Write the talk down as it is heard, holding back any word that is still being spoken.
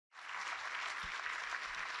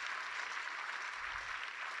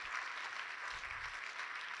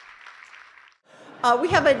We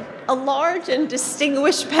have a large and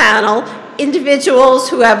distinguished panel, individuals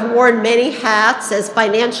who have worn many hats as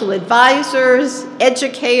financial advisors,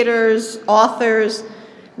 educators, authors,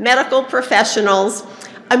 medical professionals.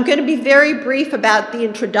 I'm going to be very brief about the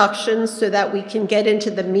introductions so that we can get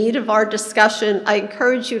into the meat of our discussion. I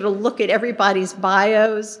encourage you to look at everybody's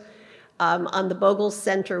bios on the Bogle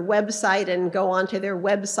Center website and go onto their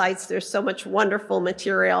websites. There's so much wonderful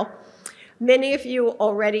material. Many of you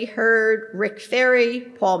already heard Rick Ferri,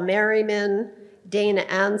 Paul Merriman, Dana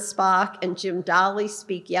Anspach, and Jim Dahle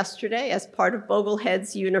speak yesterday as part of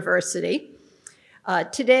Bogleheads University.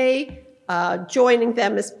 Today, joining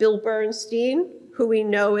them is Bill Bernstein, who we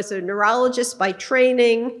know is a neurologist by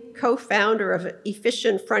training, co-founder of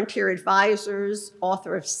Efficient Frontier Advisors,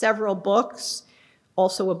 author of several books,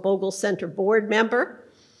 also a Bogle Center board member,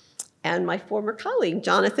 and my former colleague,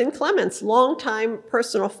 Jonathan Clements, longtime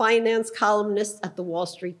personal finance columnist at the Wall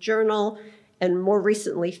Street Journal, and more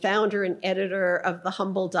recently, founder and editor of the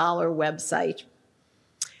Humble Dollar website.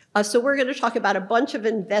 So we're going to talk about a bunch of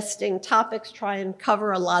investing topics, try and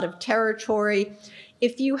cover a lot of territory.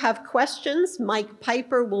 If you have questions, Mike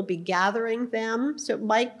Piper will be gathering them. So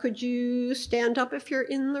Mike, could you stand up if you're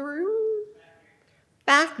in the room?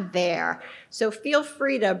 Back there. So feel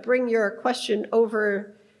free to bring your question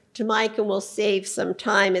over to Mike, and we'll save some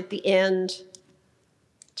time at the end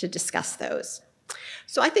to discuss those.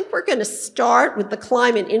 So I think we're going to start with the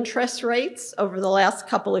climb in interest rates over the last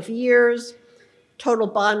couple of years. Total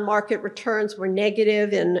bond market returns were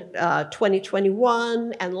negative in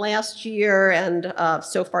 2021 and last year, and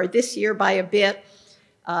so far this year by a bit.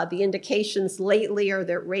 The indications lately are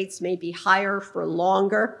that rates may be higher for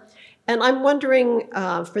longer. And I'm wondering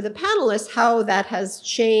for the panelists how that has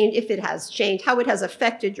changed, if it has changed, how it has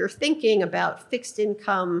affected your thinking about fixed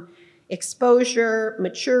income exposure,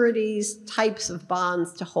 maturities, types of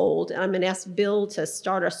bonds to hold. And I'm going to ask Bill to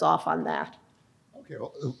start us off on that. Okay,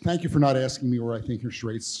 well, thank you for not asking me where I think interest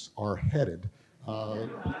rates are headed.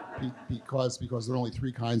 Because there are only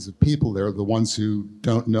three kinds of people there: the ones who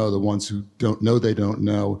don't know, the ones who don't know they don't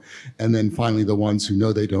know, and then finally the ones who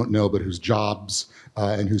know they don't know but whose jobs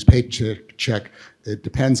and whose paycheck it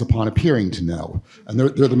depends upon appearing to know. And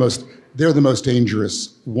they're the most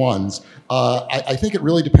dangerous ones. I think it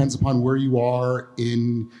really depends upon where you are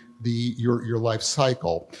in your life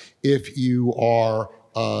cycle. If you are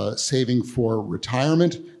saving for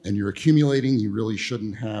retirement and you're accumulating, you really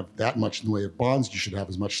shouldn't have that much in the way of bonds. You should have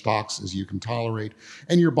as much stocks as you can tolerate.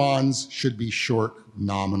 And your bonds should be short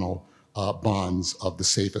nominal bonds of the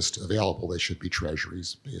safest available. They should be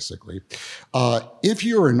treasuries, basically. If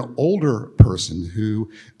you're an older person who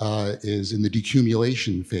is in the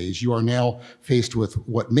decumulation phase, you are now faced with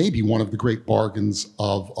what may be one of the great bargains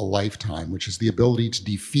of a lifetime, which is the ability to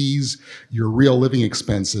defease your real living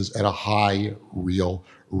expenses at a high real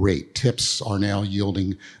rate. TIPS are now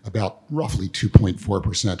yielding about roughly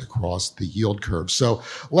 2.4% across the yield curve. So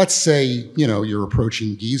let's say, you're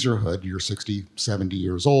approaching geezerhood, you're 60, 70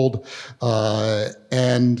 years old,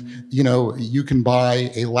 and, you can buy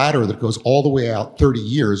a ladder that goes all the way out 30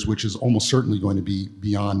 years, which is almost certainly going to be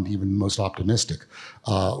beyond even the most optimistic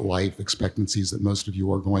life expectancies that most of you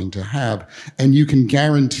are going to have. And you can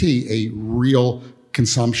guarantee a real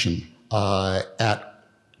consumption at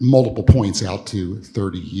multiple points out to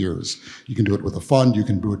 30 years. You can do it with a fund, you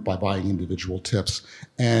can do it by buying individual tips,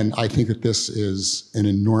 and I think that this is an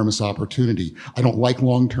enormous opportunity. I don't like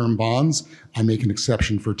long-term bonds. I make an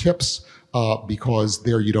exception for tips because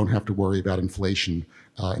there you don't have to worry about inflation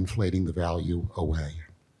inflating the value away.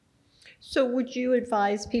 So would you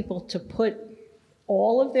advise people to put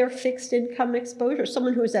all of their fixed income exposure?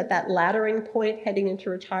 Someone who's at that laddering point heading into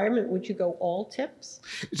retirement, would you go all tips?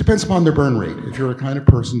 It depends upon their burn rate. If you're a kind of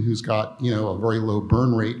person who's got, a very low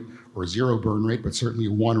burn rate or zero burn rate, but certainly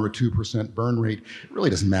a 1 or 2% burn rate, it really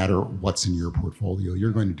doesn't matter what's in your portfolio.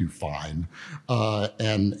 You're going to do fine.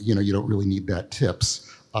 And, you don't really need that tips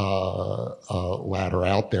ladder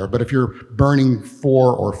out there. But if you're burning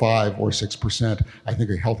 4 or 5 or 6%, I think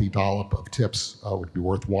a healthy dollop of tips would be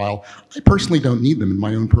worthwhile. I personally don't need them in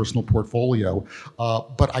my own personal portfolio,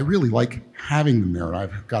 but I really like having them there, and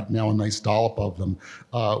I've got now a nice dollop of them.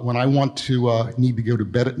 When I want to need to go to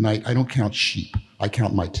bed at night, I don't count sheep. I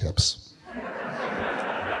count my tips.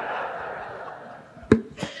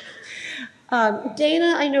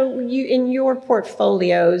 Dana, I know you in your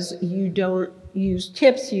portfolios, you don't use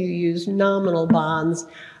tips, you use nominal bonds.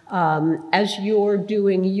 As you're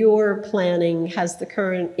doing your planning, has the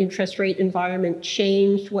current interest rate environment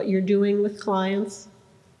changed what you're doing with clients?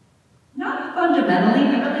 Not fundamentally.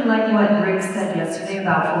 I really like what Rick said yesterday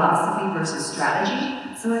about philosophy versus strategy.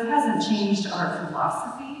 So it hasn't changed our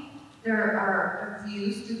philosophy. There are a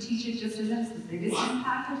few strategic decisions. The biggest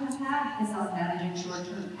impact it has had is on managing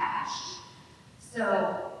short-term cash.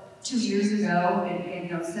 So 2 years ago, it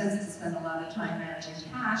made no sense to spend a lot of time managing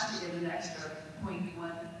cash to get an extra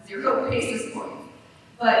 0.10 basis points.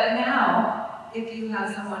 But now, if you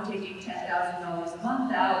have someone taking $10,000 a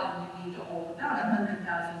month out and you need to hold about $100,000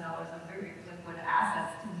 of very liquid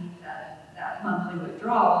assets to meet that monthly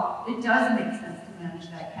withdrawal, it does make sense to manage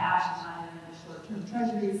that cash and not into short-term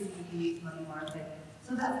treasuries, CDs, money market.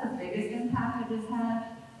 So that's the biggest impact it has had.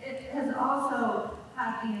 It has also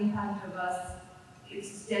had the impact of us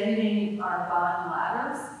extending our bond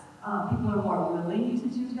ladders. People are more willing to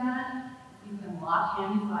do that. You can lock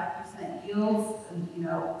in 5% yields, and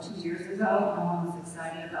 2 years ago, no one was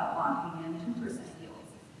excited about locking in 2%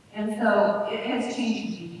 yields. And so it has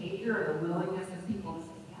changed behavior, the willingness of people to say,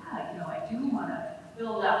 yeah, I do want to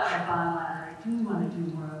build up my bond ladder, I do want to do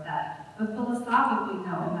more of that. But philosophically,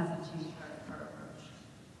 no, it hasn't changed our approach.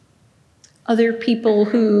 Other people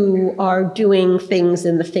who are doing things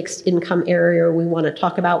in the fixed income area we want to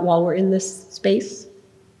talk about while we're in this space?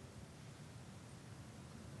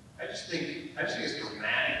 I just think it's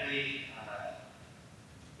dramatically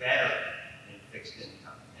better in fixed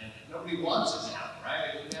income. And nobody wants it now,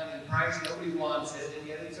 right? It went down in price, nobody wants it, and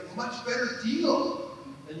yet it's a much better deal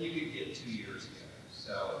than you could get 2 years ago.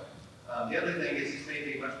 So the other thing is it's made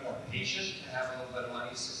me much more patient to have a little bit of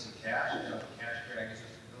money sitting in cash. Cash drag is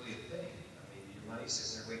really a thing. I mean, your money's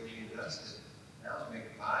sitting there waiting to be invested. Now it's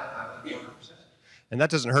making 5.25%. And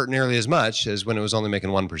that doesn't hurt nearly as much as when it was only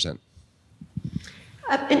making 1%.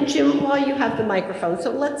 And Jim, while you have the microphone,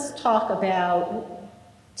 so let's talk about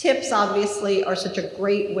tips. Obviously are such a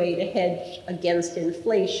great way to hedge against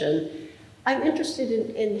inflation. I'm interested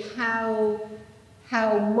in how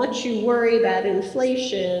much you worry about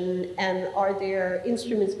inflation, and are there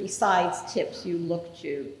instruments besides tips you look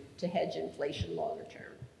to hedge inflation longer term?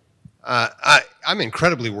 I'm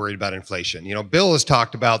incredibly worried about inflation. Bill has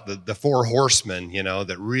talked about the four horsemen,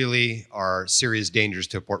 that really are serious dangers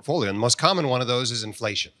to a portfolio. And the most common one of those is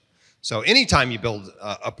inflation. So anytime you build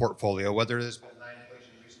a portfolio, whether there's been high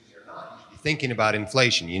inflation recently or not, you should be thinking about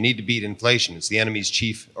inflation. You need to beat inflation. It's the enemy's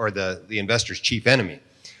chief, or the investor's chief enemy.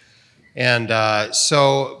 And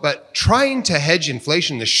but trying to hedge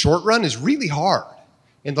inflation in the short run is really hard.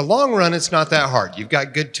 In the long run, it's not that hard. You've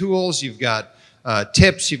got good tools. You've got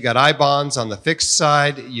tips, you've got I-bonds on the fixed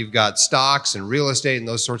side, you've got stocks and real estate and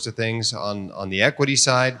those sorts of things on the equity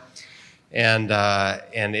side. And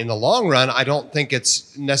in the long run, I don't think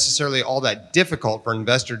it's necessarily all that difficult for an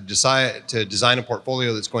investor to design a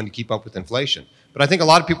portfolio that's going to keep up with inflation. But I think a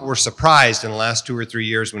lot of people were surprised in the last 2 or 3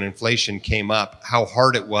 years when inflation came up, how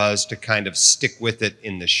hard it was to kind of stick with it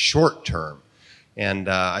in the short term. And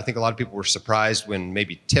I think a lot of people were surprised when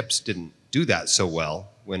maybe tips didn't do that so well,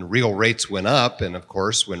 when real rates went up, and of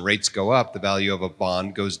course, when rates go up, the value of a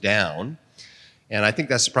bond goes down. And I think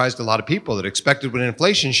that surprised a lot of people that expected when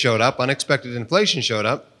inflation showed up, unexpected inflation showed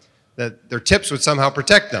up, that their tips would somehow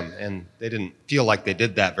protect them. And they didn't feel like they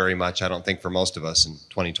did that very much, I don't think, for most of us in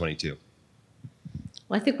 2022.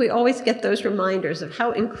 Well, I think we always get those reminders of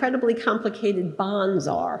how incredibly complicated bonds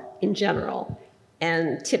are in general.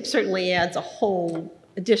 And TIP certainly adds a whole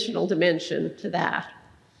additional dimension to that.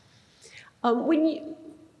 When you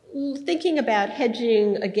thinking about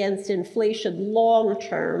hedging against inflation long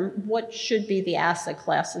term, what should be the asset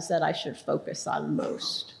classes that I should focus on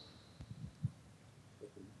most?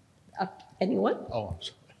 Anyone? Oh, I'm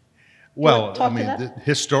sorry. Well, I mean,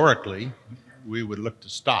 historically, we would look to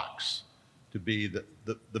stocks to be the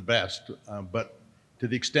best, but to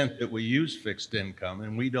the extent that we use fixed income,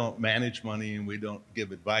 and we don't manage money and we don't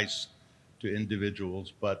give advice to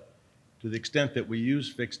individuals, but to the extent that we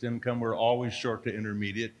use fixed income, we're always short to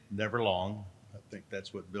intermediate, never long. I think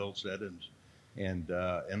that's what Bill said, and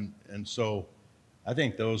so I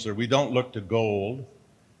think those are. We don't look to gold,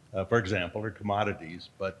 for example, or commodities,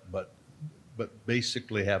 but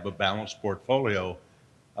basically have a balanced portfolio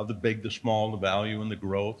of the big, the small, the value, and the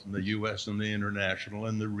growth, and the U.S. and the international,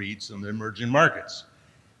 and the REITs and the emerging markets,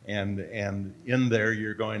 and in there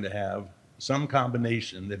you're going to have some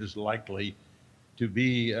combination that is likely to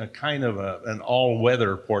be a kind of an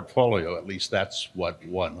all-weather portfolio. At least that's what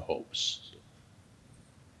one hopes.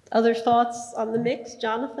 Other thoughts on the mix,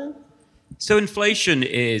 Jonathan? So inflation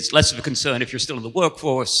is less of a concern if you're still in the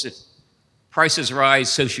workforce. If prices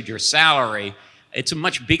rise, so should your salary. It's a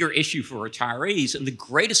much bigger issue for retirees, and the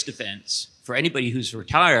greatest defense for anybody who's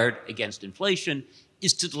retired against inflation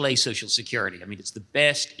is to delay Social Security. I mean, it's the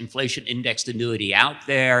best inflation indexed annuity out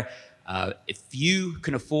there. If you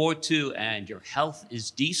can afford to and your health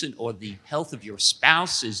is decent, or the health of your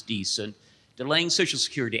spouse is decent, delaying Social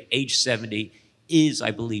Security at age 70 is,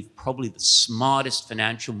 I believe, probably the smartest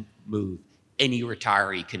financial move any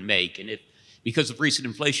retiree can make. And because of recent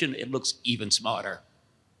inflation, it looks even smarter.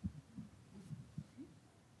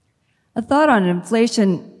 A thought on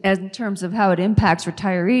inflation as in terms of how it impacts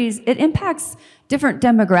retirees, it impacts different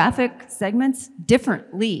demographic segments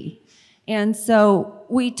differently. And so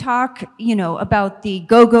we talk, about the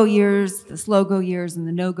go-go years, the slow-go years, and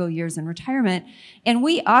the no-go years in retirement, and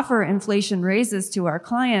we offer inflation raises to our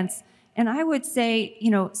clients, and I would say,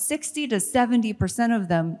 60 to 70% of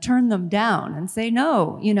them turn them down and say,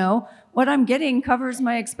 no, what I'm getting covers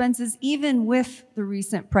my expenses even with the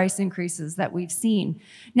recent price increases that we've seen.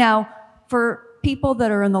 Now, for people that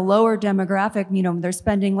are in the lower demographic, they're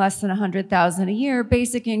spending less than $100,000 a year,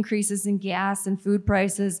 basic increases in gas and food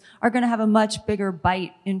prices are going to have a much bigger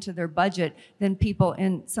bite into their budget than people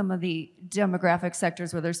in some of the demographic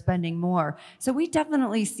sectors where they're spending more. So we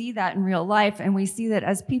definitely see that in real life, and we see that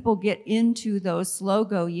as people get into those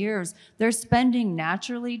slow-go years, their spending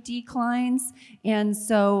naturally declines, and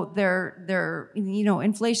so their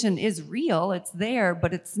inflation is real, it's there,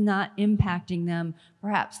 but it's not impacting them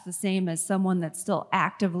perhaps the same as someone that's still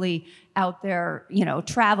actively out there,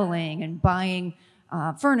 traveling and buying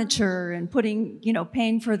furniture and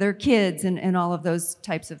paying for their kids and all of those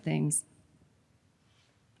types of things.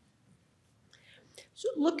 So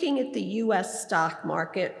looking at the U.S. stock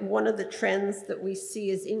market, one of the trends that we see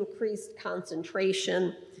is increased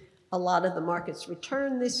concentration. A lot of the market's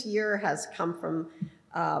return this year has come from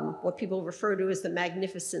what people refer to as the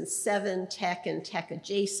Magnificent Seven, tech and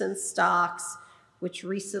tech-adjacent stocks, which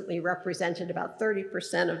recently represented about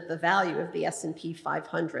 30% of the value of the S&P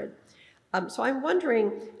 500. So I'm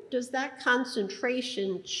wondering, does that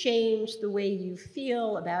concentration change the way you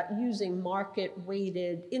feel about using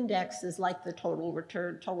market-weighted indexes like the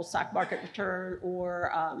total stock market return,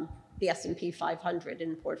 or the S&P 500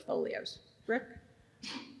 in portfolios? Rick?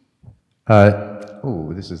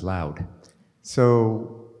 This is loud.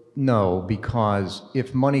 So no, because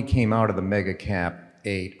if money came out of the mega cap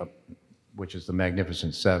 8, which is the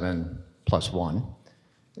Magnificent 7 plus 1,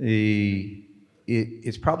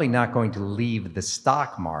 it's probably not going to leave the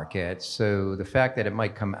stock market. So the fact that it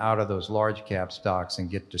might come out of those large cap stocks and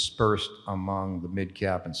get dispersed among the mid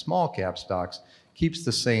cap and small cap stocks keeps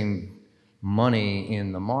the same money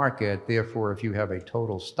in the market. Therefore, if you have a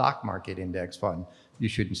total stock market index fund, you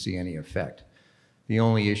shouldn't see any effect. The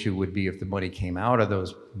only issue would be if the money came out of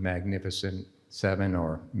those Magnificent 7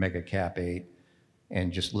 or mega cap 8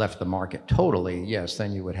 and just left the market totally, yes,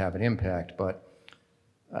 then you would have an impact. But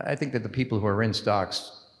I think that the people who are in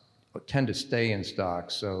stocks tend to stay in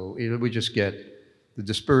stocks, so it would just get, the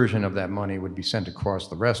dispersion of that money would be sent across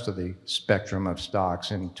the rest of the spectrum of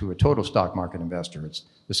stocks, and to a total stock market investor, it's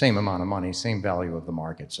the same amount of money, same value of the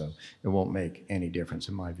market, so it won't make any difference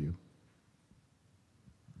in my view.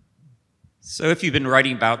 So if you've been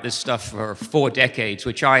writing about this stuff for 4 decades,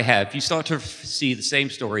 which I have, you start to see the same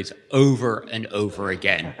stories over and over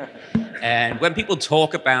again. And when people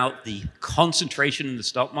talk about the concentration in the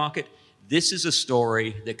stock market, this is a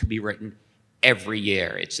story that can be written every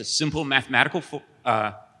year. It's a simple mathematical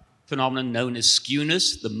phenomenon known as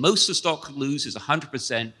skewness. The most the stock could lose is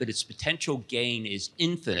 100%, but its potential gain is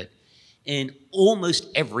infinite. And almost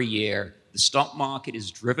every year, the stock market is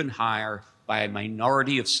driven higher by a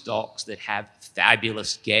minority of stocks that have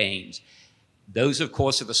fabulous gains. Those, of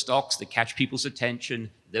course, are the stocks that catch people's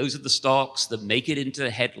attention. Those are the stocks that make it into the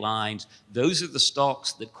headlines. Those are the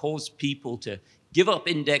stocks that cause people to give up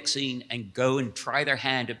indexing and go and try their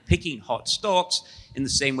hand at picking hot stocks in the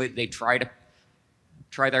same way they try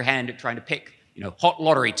their hand at trying to pick, hot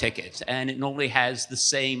lottery tickets, and it normally has the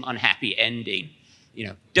same unhappy ending.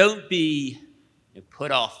 Don't be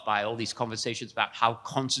put off by all these conversations about how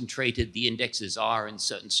concentrated the indexes are in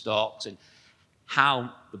certain stocks and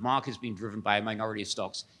how the market is being driven by a minority of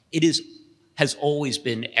stocks. It has always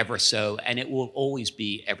been ever so, and it will always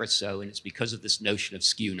be ever so, and it's because of this notion of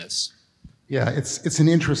skewness. Yeah, it's an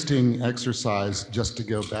interesting exercise just to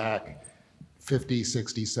go back 50,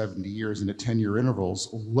 60, 70 years in a 10-year intervals,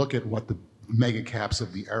 look at what the mega caps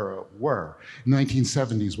of the era were. In the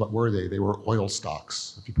 1970s, what were they? They were oil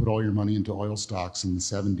stocks. If you put all your money into oil stocks in the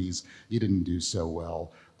 70s, you didn't do so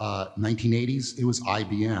well. 1980s, it was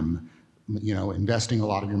IBM. Investing a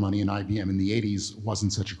lot of your money in IBM in the 80s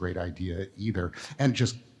wasn't such a great idea either. And it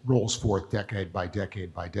just rolls forth decade by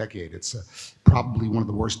decade by decade. It's probably one of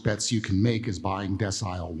the worst bets you can make is buying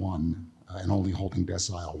decile 1 and only holding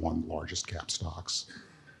decile 1 largest cap stocks.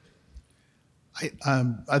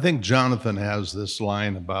 I think Jonathan has this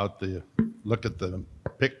line about look at the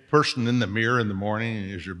person in the mirror in the morning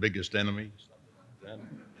is your biggest enemy.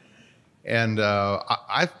 And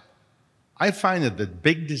I find that the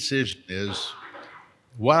big decision is,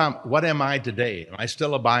 what am I today? Am I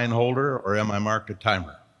still a buy and holder, or am I market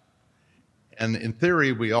timer? And in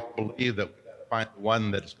theory, we all believe that we've got to find the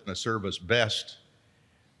one that's going to serve us best.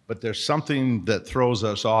 But there's something that throws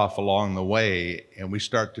us off along the way, and we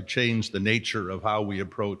start to change the nature of how we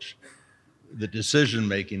approach the decision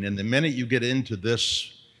making. And the minute you get into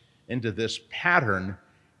this pattern,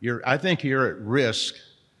 I think you're at risk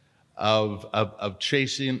of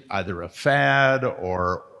chasing either a fad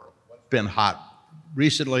or what's been hot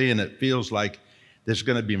recently, and it feels like there's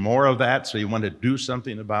going to be more of that, so you want to do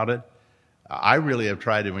something about it. I really have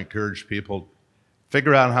tried to encourage people,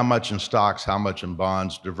 figure out how much in stocks, how much in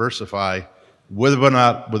bonds, diversify, with but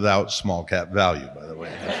not without small cap value, by the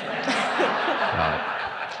way.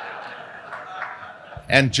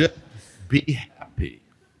 And just be happy.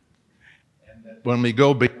 And when we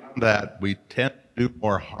go beyond that, we tend to do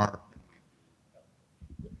more harm.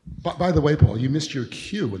 By the way, Paul, you missed your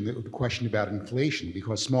cue in the question about inflation,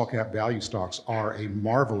 because small cap value stocks are a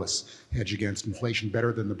marvelous hedge against inflation,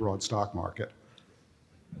 better than the broad stock market.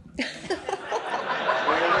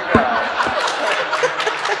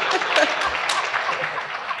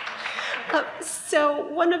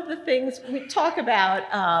 So one of the things we talk about,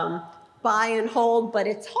 buy and hold, but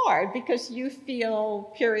it's hard because you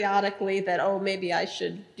feel periodically that, oh, maybe I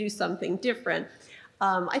should do something different.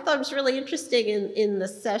 I thought it was really interesting in the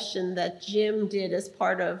session that Jim did as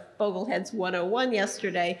part of Bogleheads 101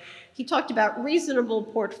 yesterday. He talked about reasonable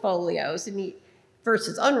portfolios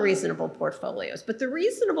versus unreasonable portfolios. But the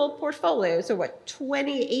reasonable portfolios are what,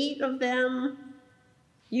 28 of them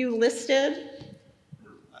you listed?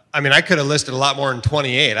 I mean, I could have listed a lot more than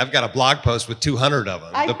 28. I've got a blog post with 200 of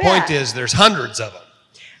them. The point is there's hundreds of them.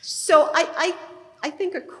 So I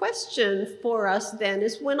think a question for us then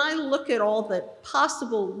is, when I look at all the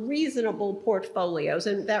possible reasonable portfolios,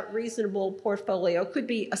 and that reasonable portfolio could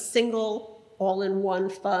be a single all-in-one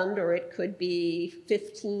fund, or it could be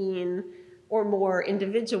 15 or more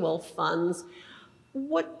individual funds,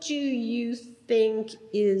 what do you think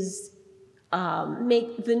is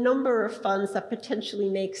make the number of funds that potentially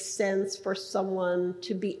make sense for someone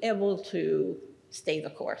to be able to stay the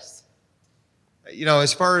course? You know,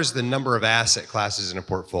 as far as the number of asset classes in a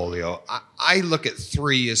portfolio, I look at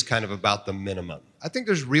 3 as kind of about the minimum. I think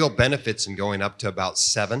there's real benefits in going up to about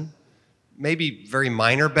 7, maybe very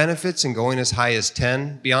minor benefits in going as high as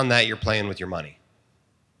 10. Beyond that, you're playing with your money.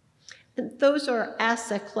 And those are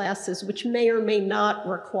asset classes which may or may not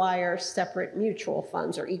require separate mutual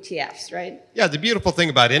funds or ETFs, right? Yeah, the beautiful thing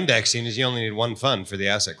about indexing is you only need one fund for the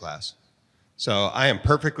asset class. So I am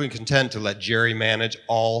perfectly content to let Jerry manage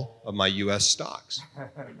all of my U.S. stocks.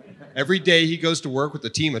 Every day he goes to work with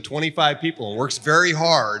a team of 25 people and works very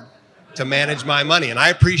hard to manage my money, and I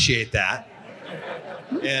appreciate that.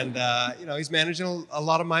 And, you know, he's managing a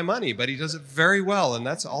lot of my money, but he does it very well, and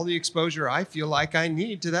that's all the exposure I feel like I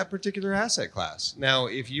need to that particular asset class. Now,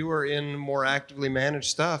 if you are in more actively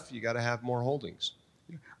managed stuff, you got to have more holdings.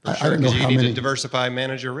 For sure, because you need to diversify and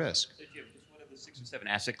manage your risk. So, Jim, just what are the 6 or 7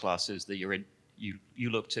 asset classes that you're in, you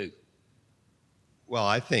look to? Well,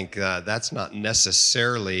 I think that's not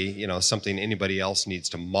necessarily, you know, something anybody else needs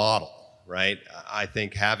to model. Right? I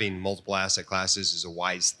think having multiple asset classes is a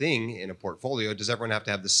wise thing in a portfolio. Does everyone have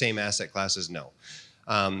to have the same asset classes? No.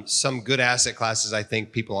 Some good asset classes I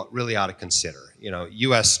think people really ought to consider. You know,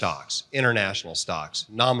 U.S. stocks, international stocks,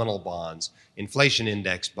 nominal bonds, inflation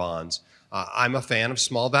index bonds. I'm a fan of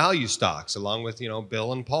small value stocks, along with, you know,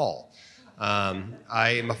 Bill and Paul.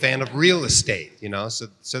 I am a fan of real estate, you know,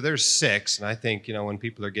 so there's 6. And I think, you know, when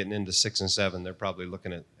people are getting into 6 and 7, they're probably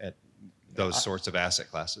looking at those sorts of asset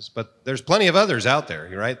classes. But there's plenty of others out there,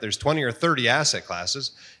 right? There's 20 or 30 asset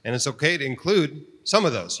classes, and it's okay to include some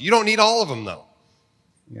of those. You don't need all of them, though.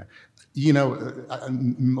 Yeah. You know, a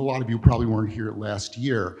lot of you probably weren't here last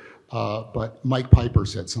year, but Mike Piper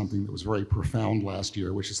said something that was very profound last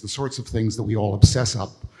year, which is the sorts of things that we all obsess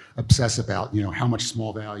about, you know, how much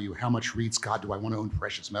small value, how much REITs, God, do I want to own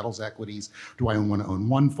precious metals equities? Do I want to own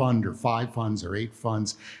 1 fund or 5 funds or 8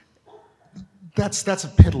 funds? That's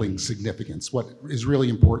of piddling significance. What is really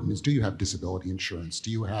important is, do you have disability insurance? Do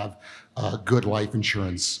you have good life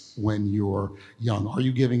insurance when you're young? Are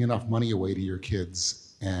you giving enough money away to your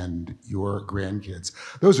kids and your grandkids?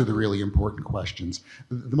 Those are the really important questions.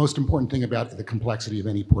 The most important thing about the complexity of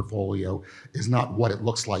any portfolio is not what it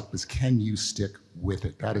looks like, but can you stick with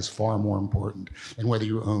it? That is far more important than whether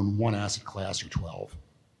you own 1 asset class or 12.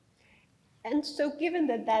 And so given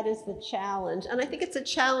that that is the challenge, and I think it's a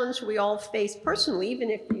challenge we all face personally, even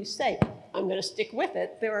if you say, I'm going to stick with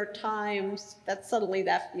it, there are times that suddenly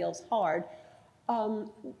that feels hard.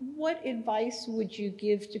 What advice would you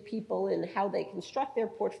give to people in how they construct their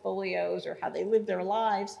portfolios or how they live their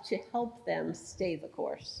lives to help them stay the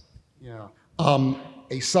course? Yeah.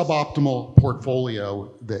 A suboptimal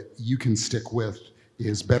portfolio that you can stick with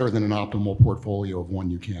is better than an optimal portfolio of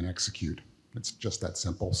one you can't execute. It's just that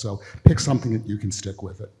simple. So pick something that you can stick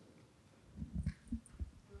with it.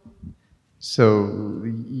 So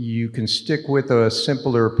you can stick with a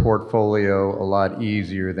simpler portfolio a lot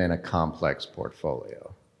easier than a complex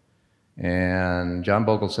portfolio. And John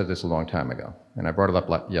Bogle said this a long time ago, and I brought it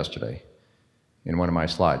up yesterday in one of my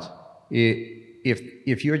slides.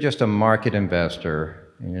 If you're just a market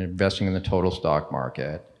investor and you're investing in the total stock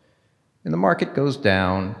market, and the market goes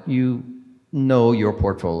down, you know your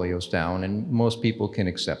portfolio's down, and most people can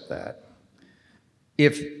accept that.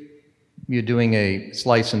 If you're doing a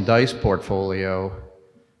slice and dice portfolio,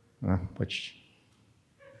 which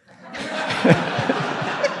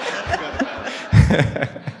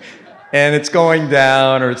and it's going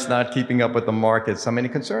down or it's not keeping up with the markets, I mean,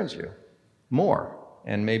 it concerns you more.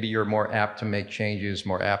 And maybe you're more apt to make changes,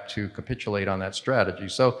 more apt to capitulate on that strategy.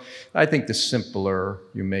 So I think the simpler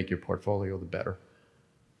you make your portfolio, the better.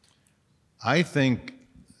 I think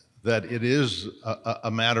that it is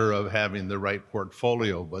a matter of having the right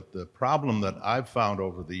portfolio, but the problem that I've found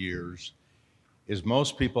over the years is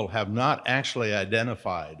most people have not actually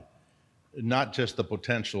identified not just the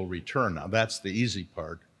potential return, now that's the easy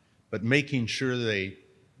part, but making sure they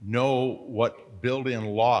know what built-in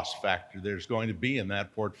loss factor there's going to be in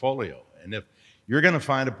that portfolio. And if you're going to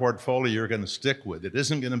find a portfolio you're going to stick with, it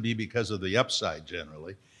isn't going to be because of the upside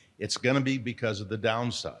generally, it's going to be because of the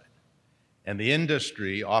downside. And the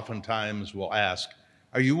industry oftentimes will ask,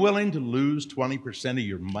 are you willing to lose 20% of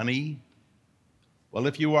your money? Well,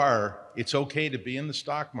 if you are, it's okay to be in the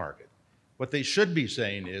stock market. What they should be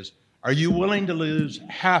saying is, are you willing to lose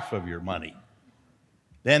half of your money?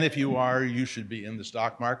 Then if you are, you should be in the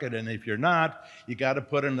stock market. And if you're not, you got to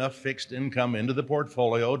put enough fixed income into the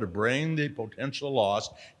portfolio to bring the potential loss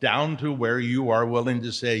down to where you are willing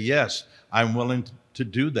to say, yes, I'm willing to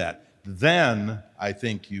do that. Then I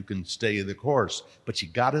think you can stay the course. But you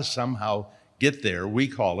got to somehow get there. We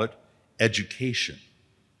call it education.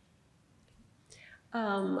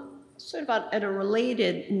 Sort of at a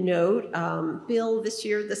related note, Bill, this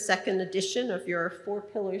year the second edition of your 4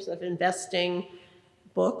 Pillars of Investing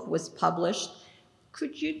book was published.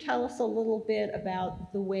 Could you tell us a little bit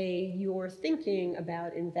about the way your thinking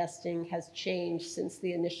about investing has changed since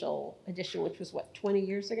the initial edition, which was, what, 20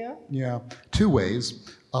 years ago? Yeah, 2 ways.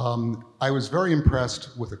 I was very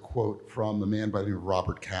impressed with a quote from a man by the name of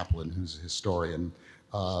Robert Kaplan, who's a historian,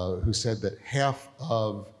 who said that half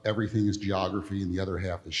of everything is geography and the other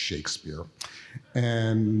half is Shakespeare.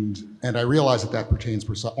 And I realize that pertains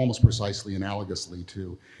almost precisely analogously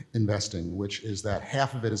to investing, which is that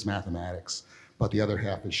half of it is mathematics, but the other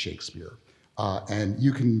half is Shakespeare. And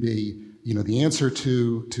you can be, the answer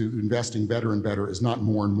to investing better and better is not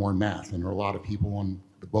more and more math. And there are a lot of people on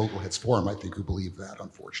the Bogleheads forum, I think, who believe that,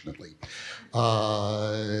 unfortunately.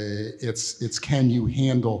 It's can you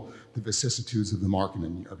handle the vicissitudes of the market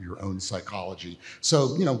and of your own psychology. So,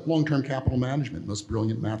 long-term capital management, most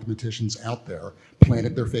brilliant mathematicians out there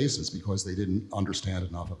planted their faces because they didn't understand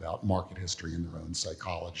enough about market history and their own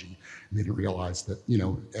psychology. And they didn't realize that,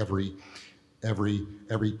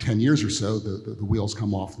 every 10 years or so, the wheels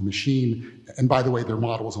come off the machine. And by the way, their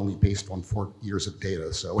model was only based on 4 years of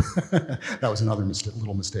data. So that was another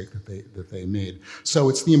little mistake that they made. So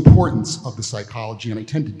it's the importance of the psychology, and I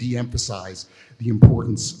tend to de-emphasize the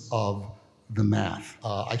importance of the math.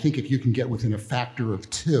 I think if you can get within a factor of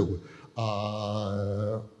 2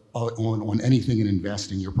 on anything in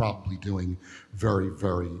investing, you're probably doing very,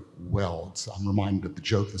 very well. I'm reminded of the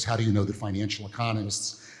joke that's, how do you know that financial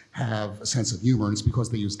economists have a sense of humor? And it's because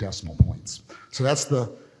they use decimal points. So that's the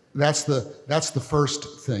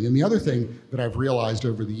first thing. And the other thing that I've realized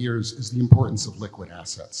over the years is the importance of liquid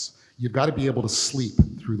assets. You've got to be able to sleep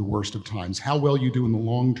through the worst of times. How well you do in the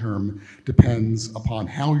long term depends upon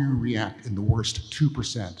how you react in the worst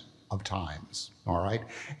 2% of times, all right?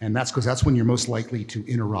 And that's because that's when you're most likely to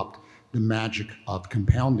interrupt the magic of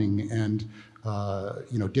compounding and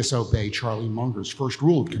disobey Charlie Munger's first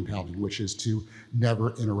rule of compounding, which is to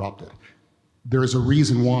never interrupt it. There is a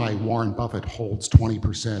reason why Warren Buffett holds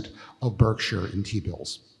 20% of Berkshire in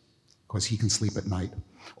T-bills, because he can sleep at night.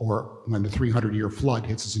 Or when the 300-year flood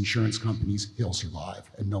hits his insurance companies, he'll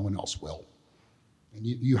survive, and no one else will. And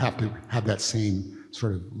you have to have that same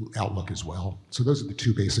sort of outlook as well. So those are the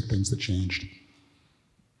 2 basic things that changed.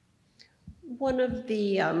 One of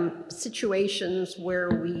the situations where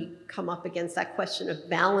we come up against that question of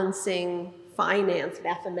balancing finance,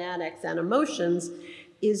 mathematics, and emotions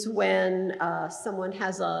is when someone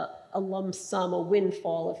has a lump sum, a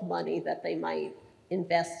windfall of money that they might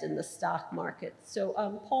invest in the stock market. So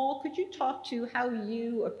Paul, could you talk to how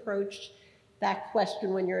you approached that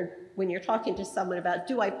question when you're talking to someone about,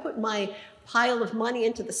 do I put my pile of money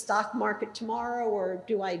into the stock market tomorrow, or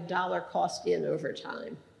do I dollar cost in over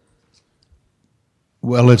time?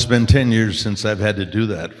 Well, it's been 10 years since I've had to do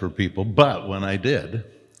that for people, but when I did,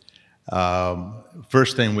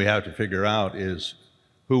 first thing we have to figure out is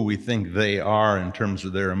who we think they are in terms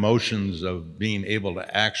of their emotions of being able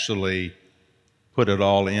to actually put it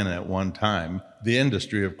all in at one time. The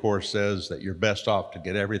industry, of course, says that you're best off to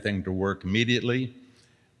get everything to work immediately,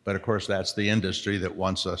 but of course that's the industry that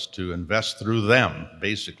wants us to invest through them,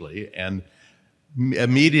 basically, and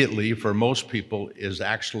immediately for most people is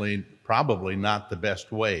actually probably not the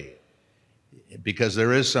best way, because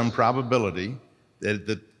there is some probability that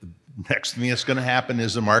the next thing that's going to happen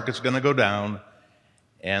is the market's going to go down,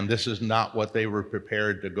 and this is not what they were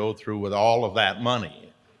prepared to go through with all of that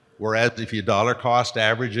money. Whereas if you dollar cost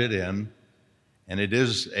average it in, and it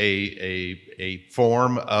is a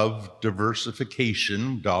form of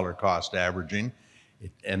diversification, dollar cost averaging,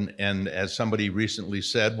 and as somebody recently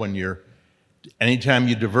said, anytime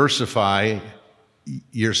you diversify,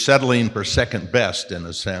 you're settling for second best in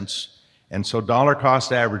a sense. And so dollar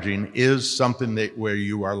cost averaging is something where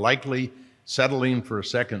you are likely settling for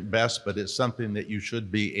second best, but it's something that you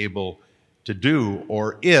should be able to do.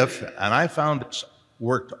 Or and I found it's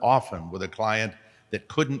worked often with a client that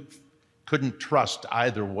couldn't trust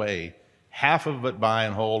either way. Half of it buy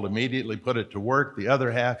and hold, immediately put it to work. The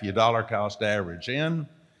other half you dollar cost average in.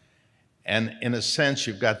 And in a sense,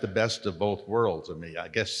 you've got the best of both worlds. I mean, I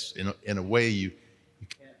guess in a way you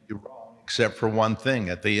can't do wrong except for one thing.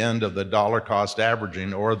 At the end of the dollar cost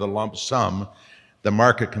averaging or the lump sum, the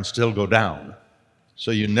market can still go down.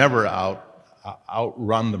 So you never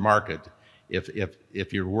outrun the market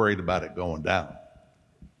if you're worried about it going down.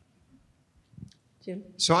 Jim?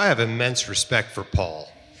 So I have immense respect for Paul.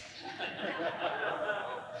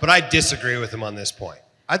 But I disagree with him on this point.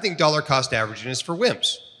 I think dollar cost averaging is for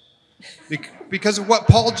wimps. Because of what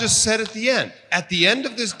Paul just said at the end. At the end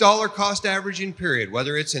of this dollar cost averaging period,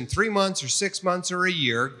 whether it's in 3 months or 6 months or a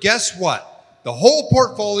year, guess what? The whole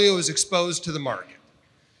portfolio is exposed to the market.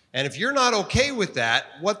 And if you're not okay with that,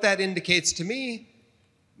 what that indicates to me,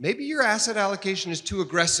 maybe your asset allocation is too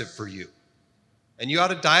aggressive for you. And you ought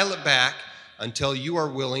to dial it back until you are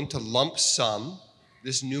willing to lump sum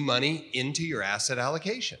this new money into your asset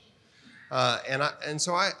allocation. And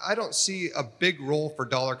so I don't see a big role for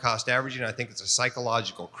dollar cost averaging. I think it's a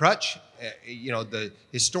psychological crutch. The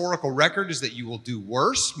historical record is that you will do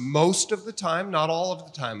worse most of the time, not all of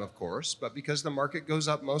the time, of course, but because the market goes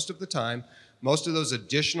up most of the time, most of those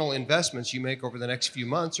additional investments you make over the next few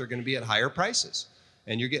months are going to be at higher prices,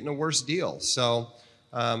 and you're getting a worse deal. So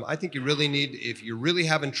I think you really need, if you're really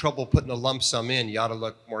having trouble putting a lump sum in, you ought to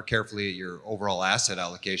look more carefully at your overall asset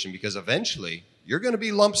allocation, because eventually you're going to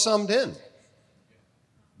be lump summed in.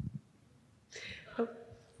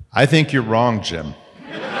 I think you're wrong, Jim.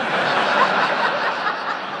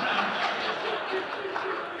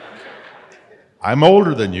 I'm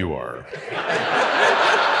older than you are.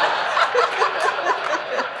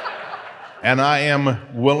 And I am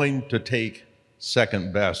willing to take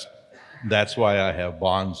second best. That's why I have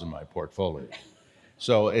bonds in my portfolio.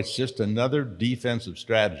 So it's just another defensive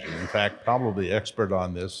strategy. In fact, probably the expert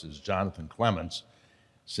on this is Jonathan Clements,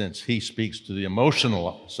 since he speaks to the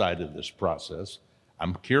emotional side of this process.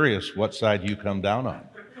 I'm curious what side you come down on.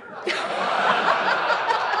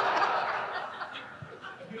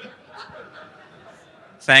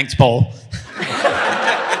 Thanks, Paul.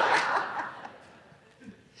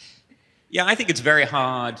 Yeah, I think it's very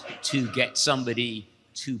hard to get somebody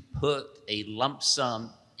to put a lump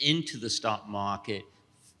sum into the stock market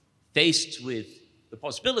faced with the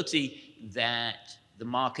possibility that the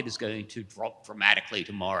market is going to drop dramatically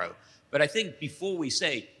tomorrow. But I think before we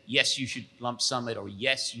say, yes, you should lump sum it, or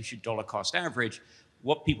yes, you should dollar cost average,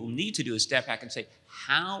 what people need to do is step back and say,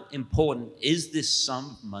 how important is this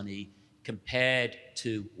sum of money compared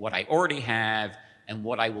to what I already have and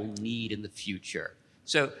what I will need in the future?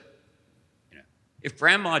 So, if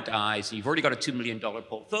grandma dies and you've already got a $2 million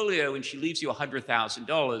portfolio and she leaves you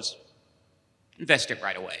 $100,000, invest it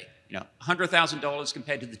right away. $100,000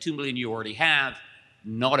 compared to the $2 million you already have,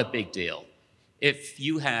 not a big deal. If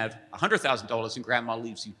you have $100,000 and grandma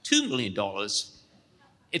leaves you $2 million,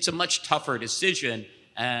 it's a much tougher decision,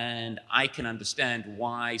 and I can understand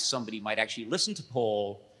why somebody might actually listen to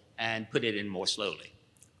Paul and put it in more slowly.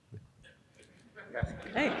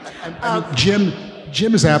 Hey.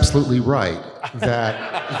 Jim is absolutely right.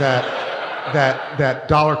 that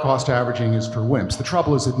dollar cost averaging is for wimps. The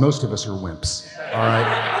trouble is that most of us are wimps, all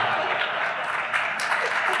right?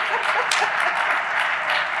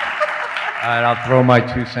 All right, I'll throw my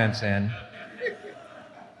 2 cents in.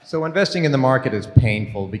 So investing in the market is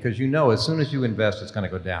painful because you know as soon as you invest, it's going to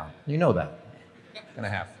go down. You know that. It's going to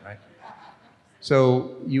happen, right?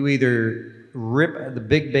 So you either rip the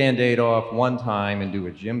big Band-Aid off one time and do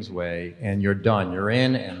it Jim's way, and you're done. You're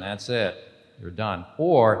in, and that's it. You're done.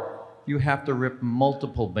 Or you have to rip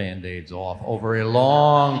multiple Band-Aids off over a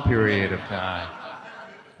long period of time.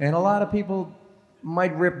 And a lot of people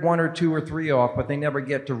might rip 1 or 2 or 3 off, but they never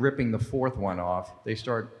get to ripping the 4th one off. They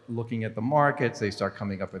start looking at the markets, they start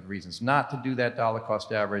coming up with reasons not to do that dollar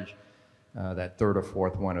cost average, that 3rd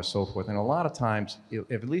or 4th one or so forth. And a lot of times,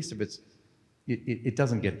 at least if it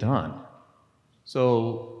doesn't get done.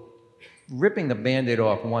 So ripping the Band-Aid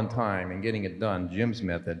off one time and getting it done, Jim's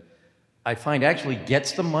method, I find actually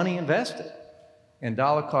gets the money invested. And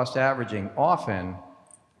dollar cost averaging often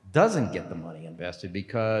doesn't get the money invested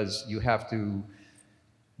because you have to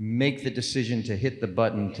make the decision to hit the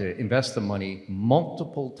button to invest the money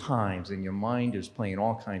multiple times, and your mind is playing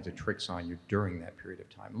all kinds of tricks on you during that period of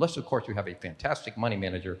time. Unless, of course, you have a fantastic money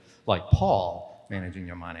manager like Paul managing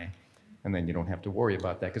your money, and then you don't have to worry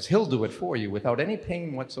about that because he'll do it for you without any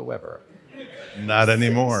pain whatsoever. Not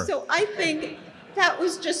anymore. So I think that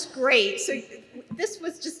was just great. So this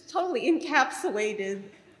was just totally encapsulated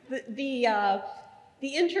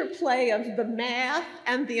the interplay of the math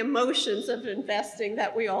and the emotions of investing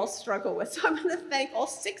that we all struggle with. So I'm going to thank all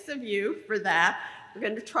 6 of you for that. We're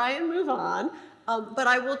going to try and move on. But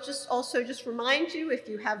I will also remind you, if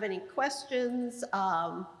you have any questions,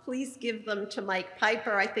 please give them to Mike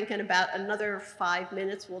Piper. I think in about another 5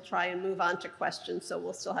 minutes, we'll try and move on to questions. So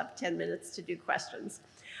we'll still have 10 minutes to do questions.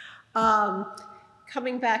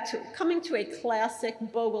 Coming to a classic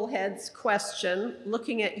Bogleheads question,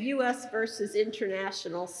 looking at U.S. versus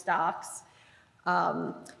international stocks.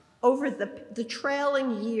 Over the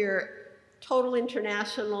trailing year, total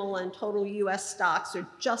international and total U.S. stocks are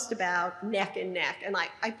just about neck and neck. And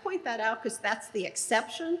I point that out because that's the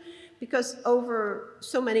exception, because over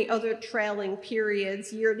so many other trailing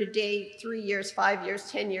periods, year to date, 3 years, 5 years,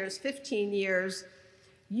 10 years, 15 years,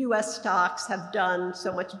 U.S. stocks have done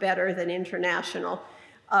so much better than international.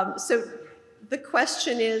 So the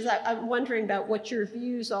question is, I'm wondering about what your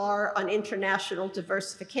views are on international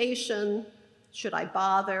diversification. Should I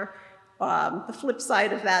bother? The flip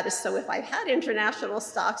side of that is, so if I've had international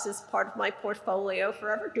stocks as part of my portfolio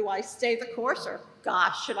forever, do I stay the course, or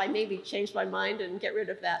gosh, should I maybe change my mind and get rid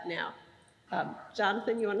of that now?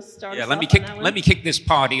 Jonathan, you want to start us off on that one? Let me kick this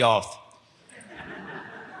party off.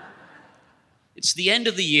 It's the end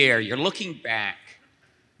of the year. You're looking back.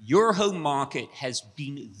 Your home market has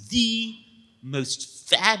been the most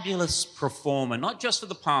fabulous performer, not just for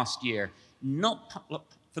the past year, not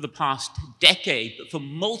for the past decade, but for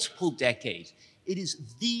multiple decades. It is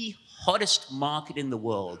the hottest market in the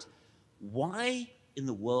world. Why in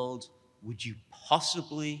the world would you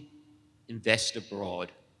possibly invest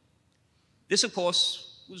abroad? This, of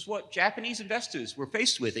course, was what Japanese investors were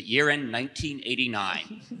faced with at year-end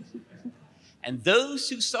 1989. And those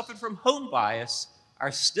who suffered from home bias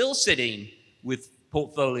are still sitting with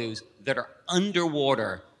portfolios that are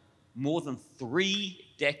underwater more than 3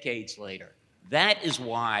 decades later. That is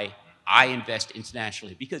why I invest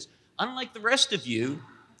internationally, because unlike the rest of you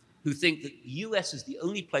who think that the US is the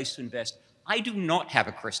only place to invest, I do not have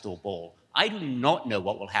a crystal ball. I do not know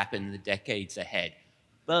what will happen in the decades ahead.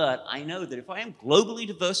 But I know that if I am globally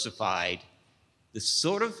diversified, the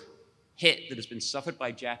sort of hit that has been suffered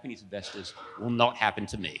by Japanese investors will not happen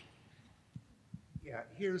to me. Yeah,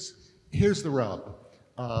 here's the rub,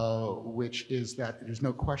 which is that there's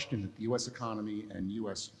no question that the U.S. economy and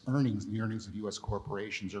U.S. earnings, the earnings of U.S.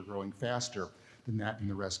 corporations are growing faster than that in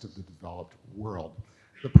the rest of the developed world.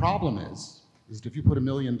 The problem is that if you put $1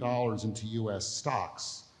 million into U.S.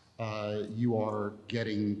 stocks, you are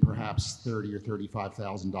getting perhaps $30,000 or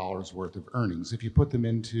 $35,000 worth of earnings. If you put them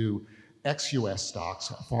into ex-US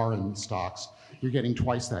stocks, foreign stocks, you're getting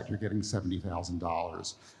twice that. You're getting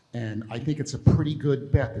 $70,000. And I think it's a pretty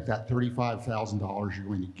good bet that that $35,000 you're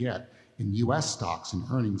going to get in US stocks and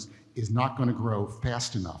earnings is not going to grow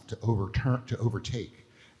fast enough to overtake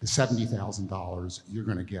the $70,000 you're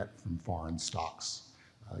going to get from foreign stocks.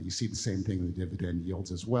 You see the same thing in the dividend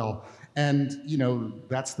yields as well. And, you know,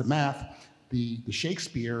 that's the math. The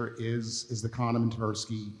Shakespeare is the Kahneman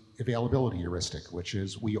Tversky availability heuristic, which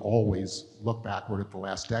is we always look backward at the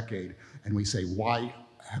last decade and we say, why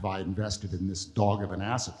have I invested in this dog of an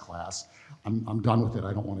asset class? I'm done with it.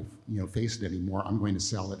 I don't want to face it anymore. I'm going to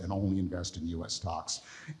sell it and only invest in U.S. stocks.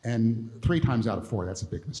 And 3 times out of 4, that's a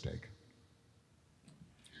big mistake.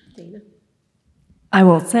 Dana? I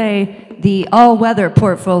will say the all-weather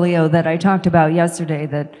portfolio that I talked about yesterday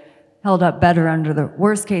that held up better under the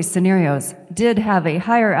worst-case scenarios did have a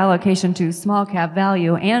higher allocation to small-cap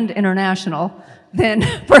value and international than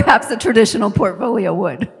perhaps a traditional portfolio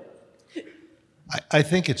would. I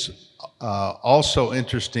think it's also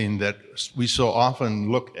interesting that we so often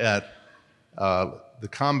look at the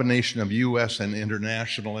combination of U.S. and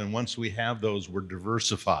international, and once we have those, we're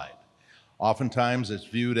diversified. Oftentimes it's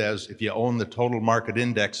viewed as if you own the total market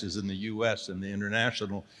indexes in the U.S. and the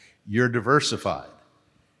international, you're diversified.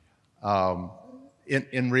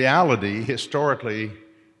 In reality, historically,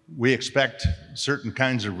 we expect certain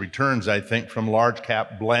kinds of returns, I think, from large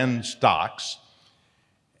cap blend stocks,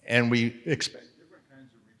 and we expect different kinds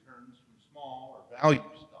of returns from small or value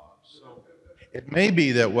stocks. So it may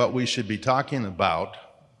be that what we should be talking about,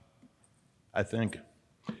 I think,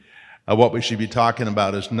 what we should be talking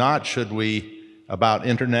about is not about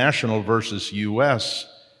international versus U.S.,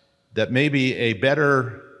 that maybe a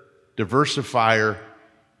better diversifier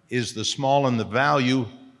is the small and the value,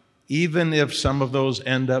 even if some of those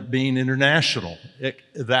end up being international.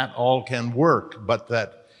 That all can work, but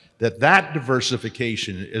that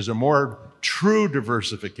diversification is a more true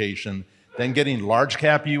diversification than getting large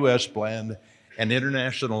cap U.S. blend and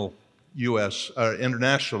international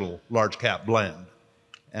international large cap blend.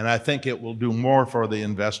 And I think it will do more for the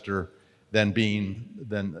investor than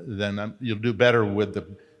you'll do better with the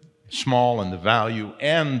small and the value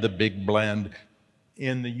and the big blend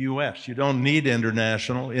in the U.S. You don't need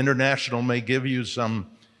international. International may give you some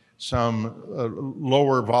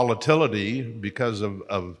lower volatility because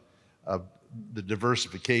of the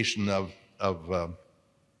diversification of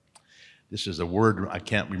this is a word I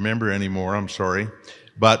can't remember anymore, I'm sorry,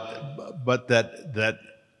 but that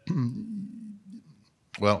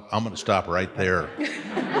well, I'm going to stop right there.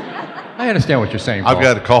 I understand what you're saying, Paul. I've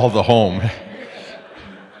got to call the home.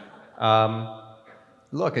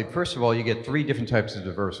 Look, first of all, you get 3 different types of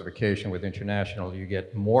diversification with international. You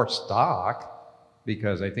get more stock,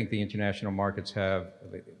 because I think the international markets have,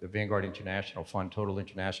 the Vanguard International Fund, Total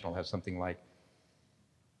International, has something like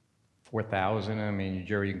 4,000, I mean,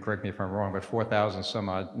 Jerry, you can correct me if I'm wrong, but 4,000 some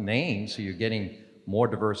odd names, so you're getting more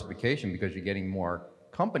diversification because you're getting more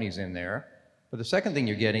companies in there. But the second thing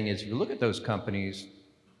you're getting is, if you look at those companies,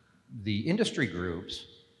 the industry groups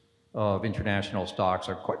of international stocks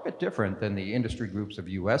are quite a bit different than the industry groups of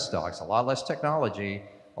US stocks. A lot less technology,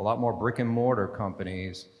 a lot more brick and mortar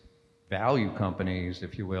companies, value companies,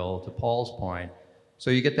 if you will, to Paul's point.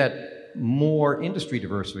 So you get that more industry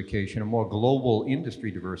diversification, a more global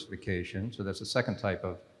industry diversification. So that's the second type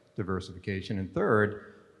of diversification. And third,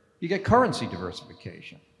 you get currency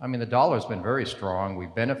diversification. I mean, the dollar's been very strong.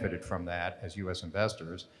 We've benefited from that as US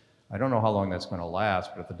investors. I don't know how long that's going to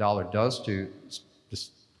last, but if the dollar does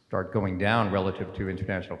just start going down relative to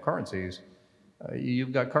international currencies,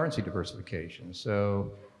 you've got currency diversification.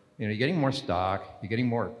 So, you're getting more stock, you're getting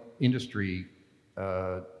more industry,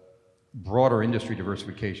 broader industry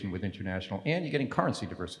diversification with international, and you're getting currency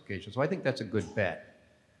diversification. So I think that's a good bet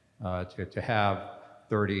to have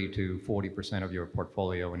 30 to 40% of your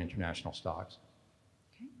portfolio in international stocks.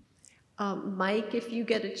 Okay. Mike, if you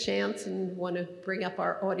get a chance and want to bring up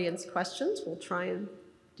our audience questions, we'll try and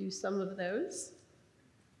do some of those.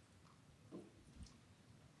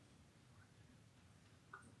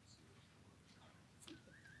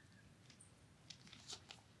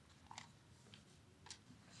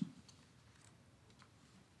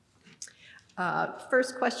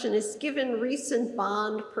 First question is, given recent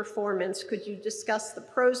bond performance, could you discuss the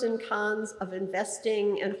pros and cons of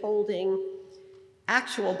investing and holding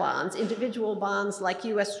actual bonds, individual bonds like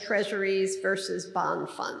US Treasuries versus bond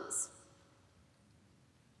funds?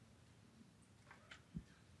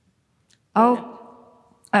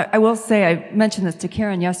 I will say, I mentioned this to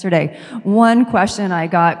Karen yesterday. One question I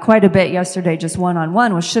got quite a bit yesterday, just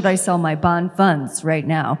one-on-one, was, should I sell my bond funds right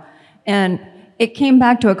now? And it came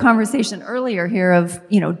back to a conversation earlier here of,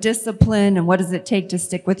 discipline and what does it take to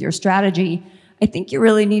stick with your strategy. I think you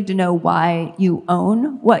really need to know why you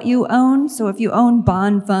own what you own. So if you own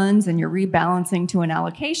bond funds and you're rebalancing to an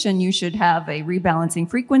allocation, you should have a rebalancing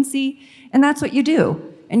frequency, and that's what you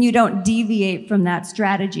do. And you don't deviate from that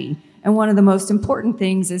strategy. And one of the most important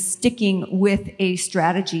things is sticking with a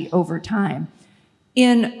strategy over time.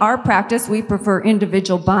 In our practice, we prefer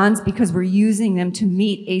individual bonds because we're using them to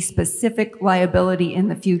meet a specific liability in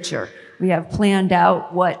the future. We have planned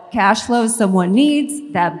out what cash flows someone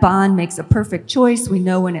needs. That bond makes a perfect choice. We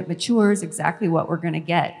know when it matures exactly what we're going to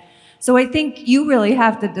get. So I think you really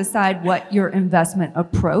have to decide what your investment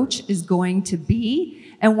approach is going to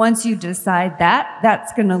be. And once you decide that,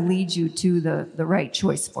 that's going to lead you to the right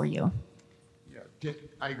choice for you. Yeah,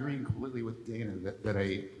 I agree completely with Dana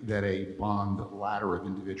that a bond ladder of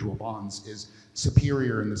individual bonds is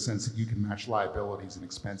superior in the sense that you can match liabilities and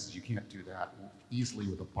expenses. You can't do that easily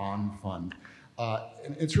with a bond fund.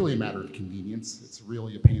 And it's really a matter of convenience. It's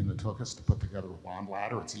really a pain in the tuchus to put together a bond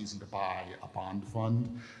ladder. It's easy to buy a bond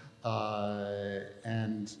fund.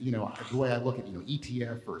 And the way I look at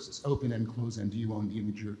ETF versus open-end, closed-end, do you own the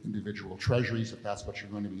individual treasuries? If that's what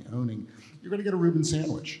you're going to be owning, you're going to get a Reuben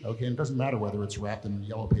sandwich. Okay, and it doesn't matter whether it's wrapped in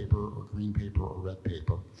yellow paper or green paper or red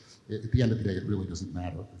paper. At the end of the day, it really doesn't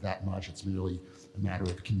matter that much. It's merely a matter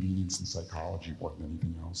of convenience and psychology more than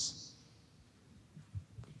anything else.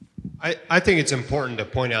 I think it's important to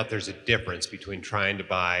point out there's a difference between trying to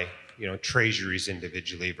buy treasuries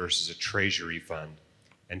individually versus a treasury fund,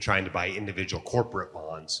 and trying to buy individual corporate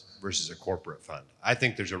bonds versus a corporate fund. I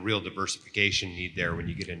think there's a real diversification need there when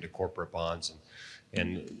you get into corporate bonds,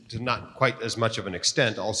 and to not quite as much of an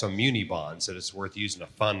extent also muni bonds, that it's worth using a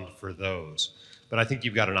fund for those. But I think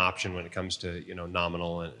you've got an option when it comes to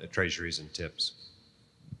nominal treasuries and tips.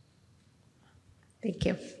 Thank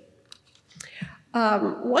you.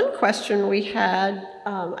 One question we had,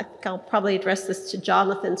 I think I'll probably address this to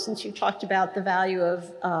Jonathan, since you talked about the value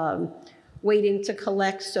of waiting to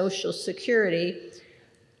collect Social Security.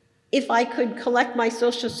 If I could collect my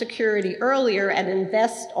Social Security earlier and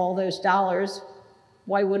invest all those dollars,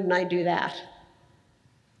 why wouldn't I do that?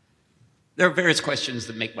 There are various questions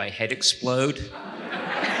that make my head explode.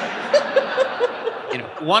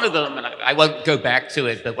 One of them, and I won't go back to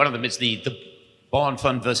it, but one of them is the bond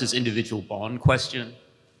fund versus individual bond question.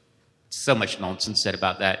 So much nonsense said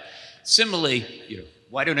about that. Similarly,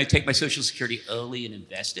 why don't I take my Social Security early and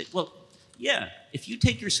invest it? Well, yeah, if you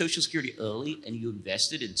take your Social Security early and you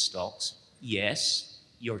invest it in stocks, yes,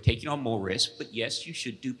 you're taking on more risk, but yes, you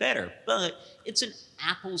should do better. But it's an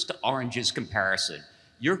apples to oranges comparison.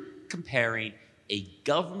 You're comparing a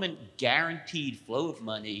government guaranteed flow of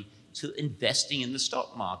money to investing in the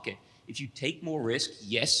stock market. If you take more risk,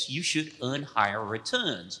 yes, you should earn higher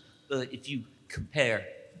returns. But if you compare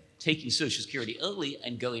taking Social Security early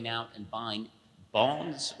and going out and buying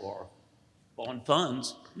bonds or bond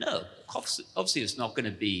funds, no, obviously it's not going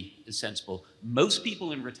to be as sensible. Most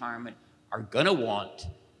people in retirement are going to want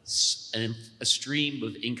a stream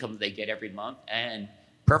of income they get every month, and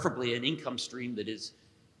preferably an income stream that is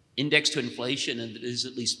indexed to inflation and that is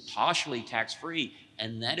at least partially tax-free,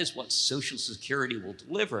 and that is what Social Security will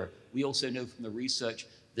deliver. We also know from the research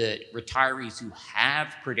that retirees who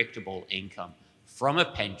have predictable income from a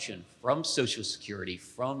pension, from Social Security,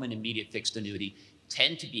 from an immediate fixed annuity,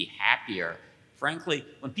 tend to be happier. Frankly,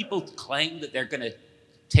 when people claim that they're going to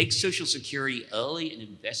take Social Security early and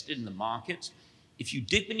invest it in the markets, if you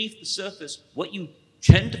dig beneath the surface, what you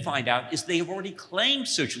tend to find out is they've already claimed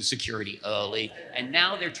Social Security early, and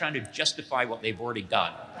now they're trying to justify what they've already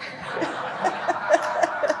done.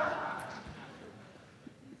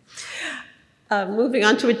 Moving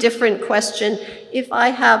on to a different question. If I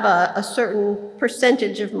have a certain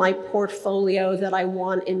percentage of my portfolio that I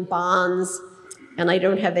want in bonds, and I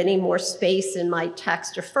don't have any more space in my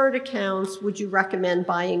tax-deferred accounts, would you recommend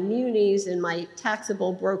buying munis in my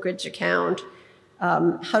taxable brokerage account?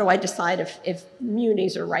 How do I decide if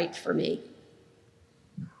munis are right for me?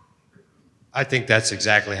 I think that's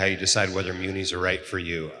exactly how you decide whether munis are right for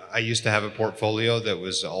you. I used to have a portfolio that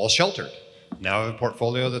was all sheltered. Now I have a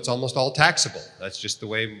portfolio that's almost all taxable. That's just the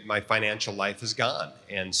way my financial life has gone.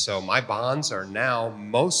 And so my bonds are now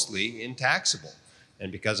mostly in taxable.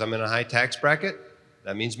 And because I'm in a high tax bracket,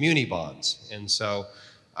 that means muni bonds. And so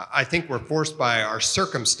I think we're forced by our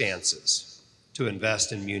circumstances to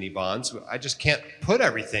invest in muni bonds. I just can't put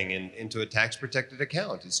everything into a tax-protected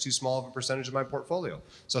account. It's too small of a percentage of my portfolio.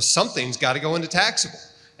 So something's got to go into taxable.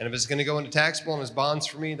 And if it's going to go into taxable and it's bonds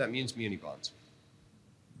for me, that means muni bonds.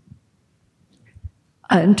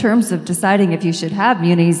 In terms of deciding if you should have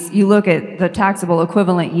munis, you look at the taxable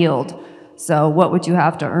equivalent yield. So what would you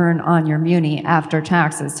have to earn on your muni after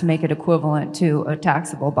taxes to make it equivalent to a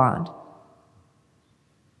taxable bond?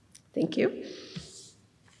 Thank you.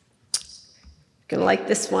 Gonna like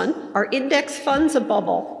this one. Are index funds a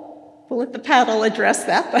bubble? We'll let the panel address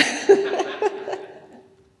that.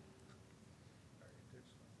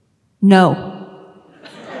 No.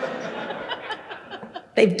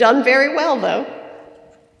 They've done very well, though.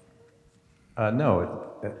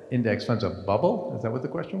 No. Index funds a bubble? Is that what the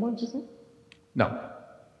question was? No.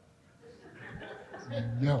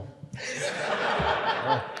 No.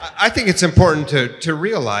 I think it's important to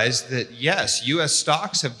realize that, yes, U.S.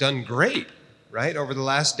 stocks have done great, right, over the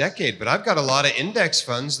last decade. But I've got a lot of index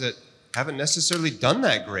funds that haven't necessarily done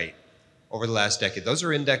that great over the last decade. Those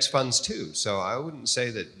are index funds too. So I wouldn't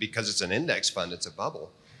say that because it's an index fund, it's a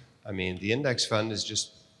bubble. I mean, the index fund is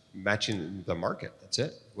just matching the market. That's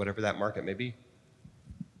it, whatever that market may be.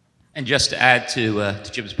 And just to add to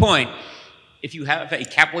Jim's point, if you have a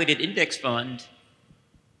cap-weighted index fund,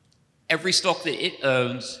 every stock that it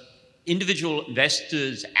owns, individual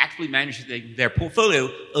investors actively managing their portfolio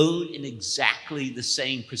own in exactly the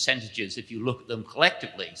same percentages if you look at them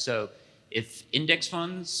collectively. So if index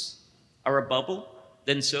funds are a bubble,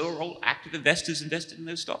 then so are all active investors invested in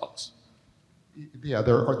those stocks. Yeah,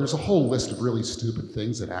 there's a whole list of really stupid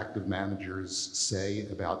things that active managers say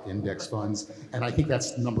about index funds, and I think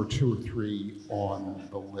that's number 2 or 3 on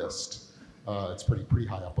the list. It's pretty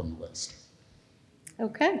high up on the list.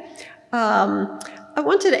 Okay. I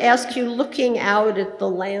wanted to ask you, looking out at the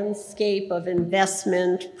landscape of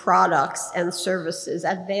investment products and services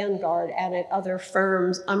at Vanguard and at other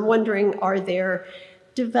firms, I'm wondering, are there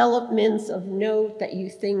developments of note that you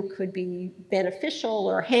think could be beneficial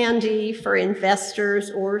or handy for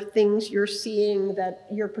investors, or things you're seeing that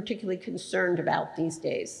you're particularly concerned about these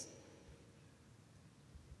days?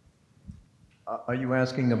 Are you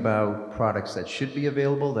asking about products that should be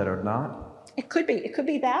available that are not? It could be. It could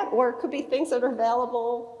be that, or it could be things that are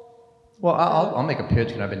available. Well, I'll make a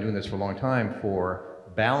pitch, and I've been doing this for a long time, for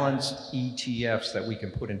balanced ETFs that we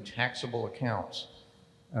can put in taxable accounts,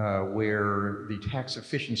 where the tax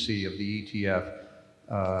efficiency of the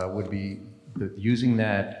ETF would be, using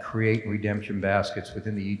that create redemption baskets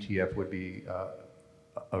within the ETF would be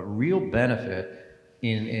a real benefit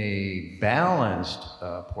in a balanced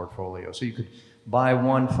portfolio. So you could buy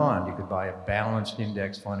one fund, you could buy a balanced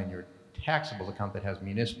index fund in your taxable account that has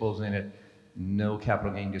municipals in it, no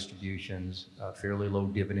capital gain distributions, fairly low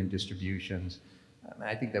dividend distributions.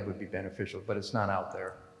 I think that would be beneficial, but it's not out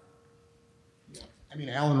there. I mean,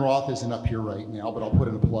 Alan Roth isn't up here right now, but I'll put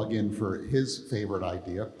in a plug in for his favorite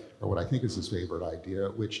idea, or what I think is his favorite idea,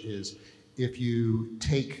 which is if you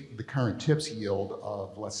take the current TIPS yield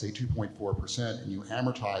of, let's say, 2.4%, and you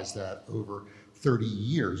amortize that over 30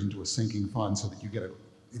 years into a sinking fund so that you get an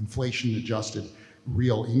inflation-adjusted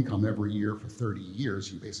real income every year for 30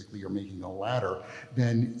 years, you basically are making a ladder,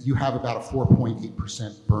 then you have about a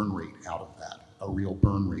 4.8% burn rate out of that. A real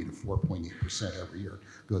burn rate of 4.8% every year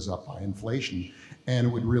goes up by inflation. And it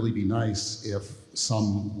would really be nice if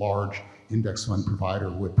some large index fund provider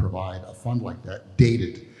would provide a fund like that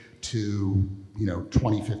dated to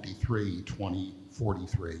 2053,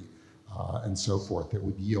 2043, and so forth, that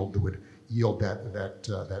would yield that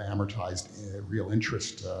amortized real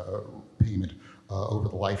interest payment over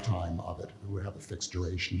the lifetime of it. It would have a fixed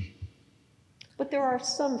duration. But there are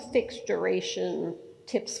some fixed duration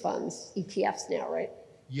TIPS funds, ETFs now, right?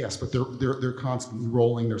 Yes, but they're constantly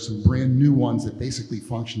rolling. There's some brand new ones that basically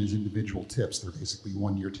function as individual TIPS. They're basically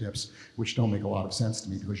one-year TIPS, which don't make a lot of sense to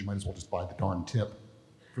me because you might as well just buy the darn TIP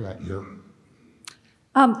for that year.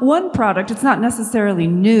 One product, it's not necessarily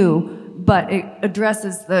new, but it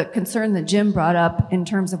addresses the concern that Jim brought up in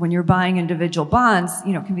terms of when you're buying individual bonds,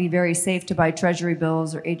 it can be very safe to buy treasury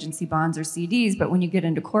bills or agency bonds or CDs, but when you get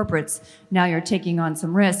into corporates, now you're taking on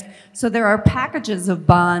some risk. So there are packages of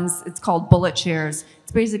bonds, it's called bullet shares.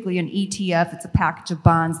 It's basically an ETF, it's a package of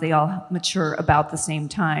bonds, they all mature about the same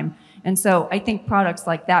time. And so I think products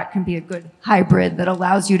like that can be a good hybrid that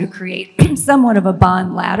allows you to create somewhat of a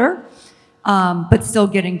bond ladder, but still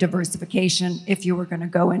getting diversification if you were going to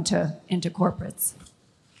go into corporates.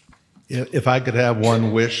 If I could have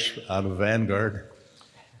one wish out of Vanguard,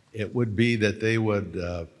 it would be that they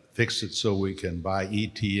would fix it so we can buy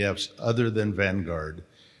ETFs other than Vanguard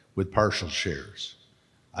with partial shares.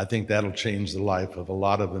 I think that'll change the life of a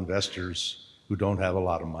lot of investors who don't have a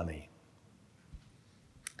lot of money.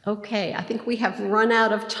 Okay, I think we have run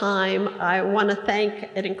out of time. I want to thank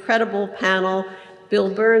an incredible panel: Bill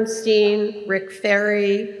Bernstein, Rick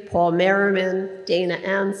Ferri, Paul Merriman, Dana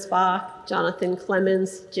Anspach, Jonathan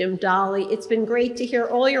Clements, Jim Dahle. It's been great to hear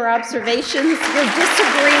all your observations, your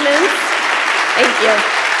disagreements. Thank you.